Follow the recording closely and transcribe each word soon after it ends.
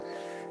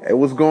Hey,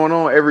 what's going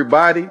on,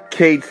 everybody?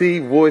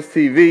 KT, Voice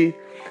TV,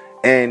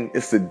 and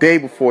it's the day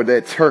before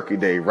that Turkey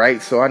Day,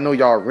 right? So I know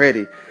y'all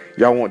ready.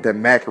 Y'all want that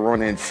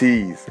macaroni and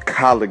cheese, the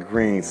collard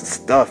greens, the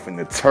stuffing,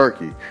 the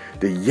turkey,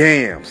 the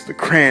yams, the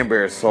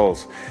cranberry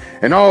sauce,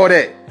 and all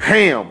that,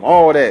 ham,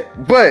 all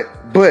that. But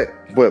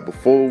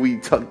before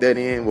we tuck that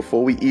in,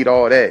 before we eat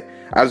all that,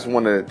 I just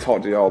want to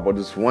talk to y'all about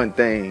this one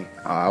thing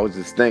I was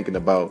just thinking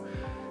about.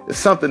 It's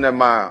something that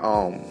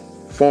my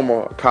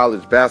former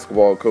college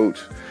basketball coach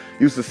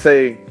used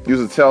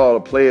to tell all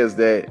the players,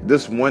 that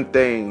this one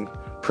thing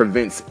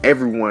prevents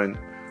everyone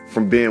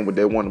from being what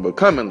they want to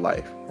become in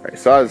life, right?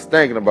 So I was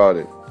thinking about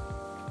it.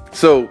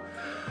 So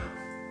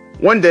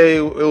one day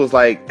it was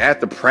like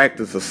after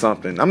practice or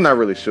something. I'm not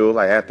really sure,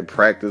 like after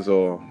practice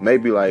or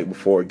maybe like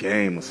before a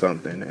game or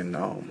something. And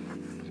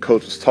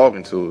coach was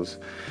talking to us.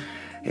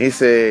 And he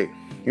said,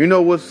 "You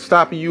know what's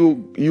stopping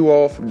you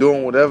all from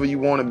doing whatever you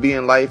want to be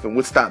in life, and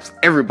what stops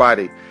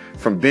everybody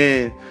from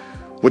being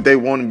what they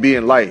want to be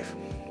in life?"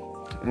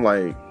 I'm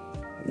like,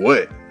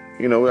 "What?"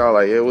 We all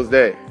like, "Yeah, what's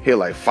that?" He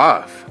like,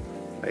 "5."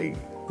 Like,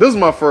 this is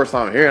my first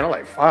time hearing. I'm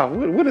like, "5?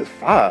 What is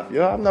 5?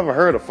 Yo, I've never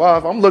heard of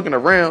 5." I'm looking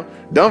around,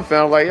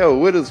 dumbfounded, like, "Yo,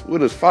 what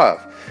is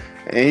 5?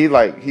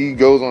 And he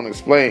goes on to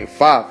explain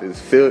 5 is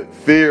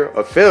fear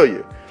of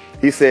failure.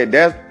 He said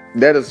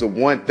that is the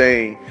one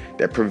thing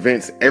that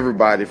prevents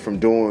everybody from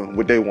doing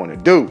what they want to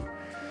do.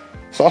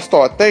 So I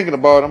started thinking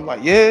about it. I'm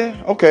like,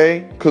 yeah,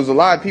 okay, because a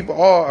lot of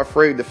people are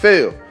afraid to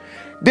fail.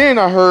 Then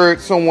I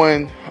heard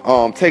someone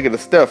take it a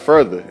step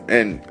further,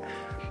 and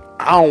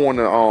I don't want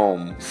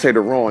to say the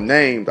wrong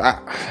names.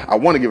 I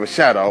want to give a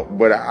shout out,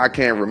 but I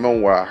can't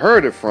remember where I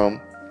heard it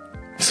from.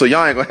 So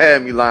y'all ain't gonna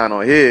have me lying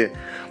on here.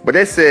 But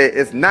they said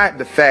it's not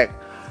the fact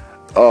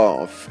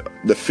of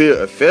the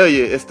fear of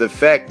failure, it's the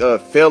fact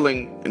of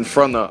failing in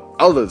front of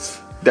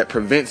others that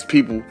prevents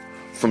people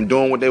from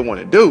doing what they want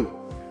to do.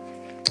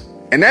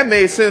 And that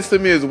made sense to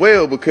me as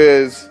well,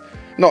 because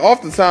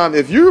oftentimes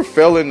if you're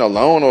failing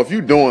alone, or if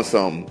you're doing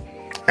something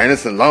and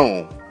it's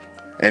alone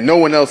and no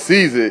one else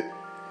sees it,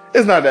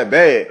 it's not that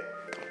bad.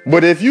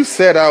 But if you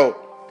set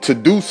out to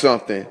do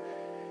something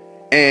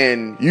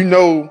and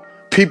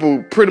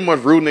people pretty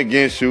much rooting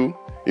against you,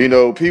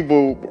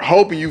 people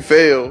hoping you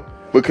fail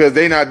because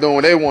they not doing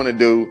what they want to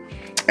do,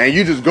 and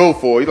you just go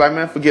for it. You're like,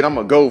 "Man, forget, I'm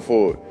gonna go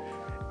for it."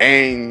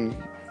 And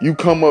you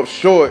come up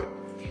short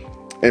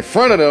in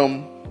front of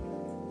them.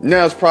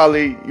 Now you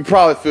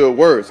probably feel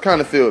worse,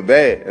 kind of feel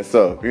bad and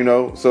stuff,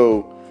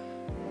 So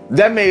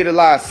that made a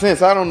lot of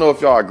sense. I don't know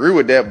if y'all agree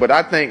with that, but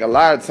I think a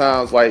lot of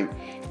times, like,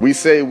 we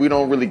say we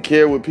don't really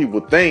care what people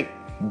think,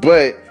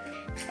 but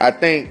I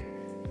think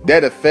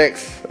that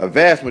affects a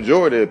vast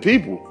majority of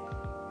people.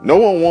 No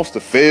one wants to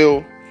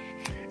fail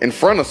in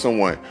front of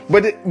someone.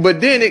 But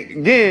then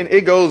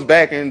it goes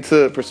back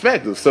into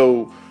perspective.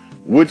 So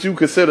what you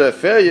consider a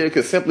failure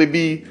could simply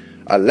be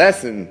a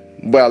lesson.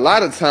 But a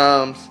lot of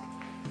times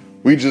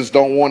we just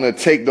don't want to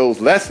take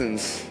those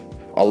lessons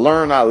or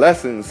learn our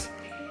lessons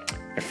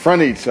in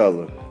front of each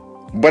other.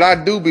 But I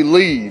do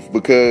believe,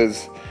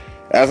 because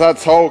as I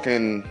talk,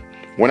 and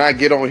when I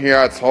get on here,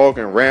 I talk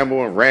and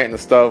ramble and rant and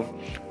stuff,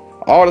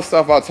 all the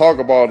stuff I talk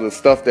about is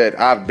stuff that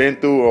I've been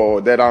through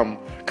or that I'm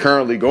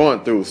currently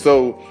going through.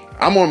 So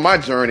I'm on my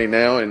journey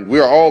now, and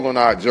we're all on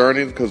our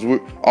journeys, because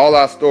all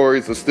our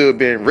stories are still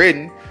being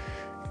written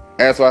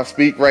as I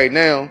speak right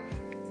now.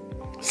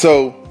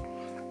 So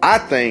I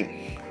think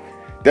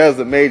there's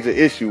a major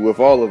issue with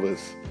all of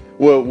us.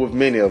 Well, with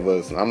many of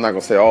us. I'm not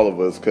going to say all of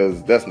us,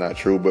 because that's not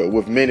true, but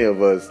with many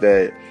of us,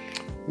 that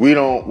we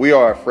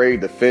are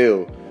afraid to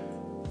fail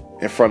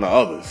in front of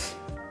others.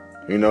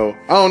 I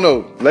don't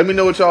know. Let me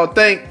know what y'all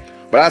think.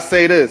 But I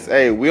say this,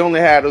 hey, we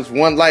only have this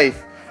one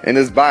life in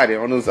this body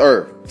on this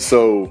earth.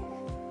 So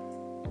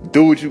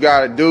do what you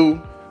got to do.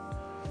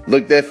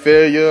 Look that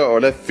fear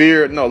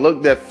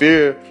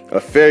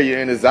of failure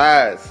in his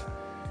eyes,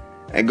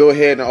 and go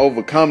ahead and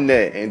overcome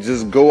that, and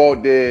just go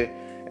out there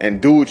and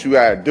do what you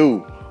got to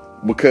do.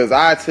 Because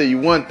I tell you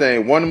one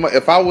thing,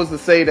 if I was to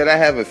say that I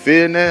have a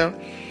fear now,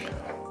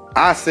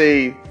 I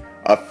say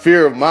a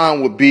fear of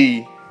mine would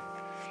be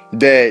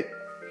that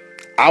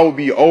I would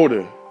be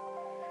older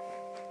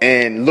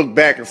and look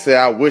back and say,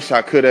 I wish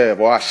I could have,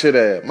 or I should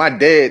have. My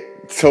dad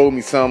told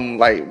me something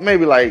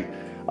maybe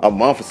a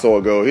month or so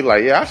ago. He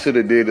like, "Yeah, I should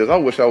have did this. I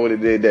wish I would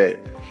have did that."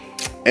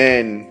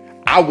 And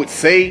I would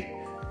say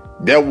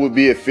that would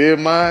be a fear of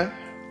mine,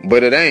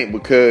 but it ain't,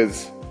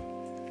 because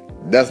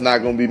that's not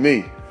going to be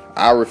me.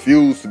 I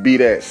refuse to be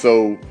that.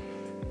 So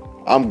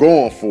I'm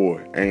going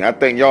for it. And I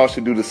think y'all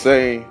should do the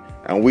same,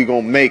 and we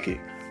going to make it.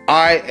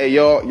 All right, and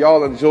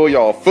y'all enjoy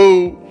y'all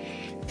food.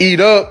 Eat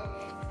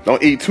up.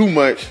 Don't eat too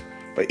much,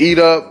 but eat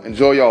up.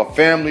 Enjoy y'all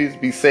families.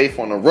 Be safe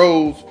on the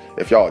roads.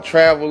 If y'all are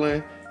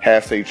traveling,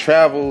 have safe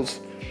travels,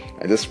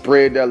 and just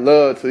spread that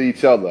love to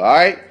each other. All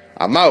right,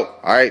 I'm out.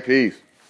 All right, peace.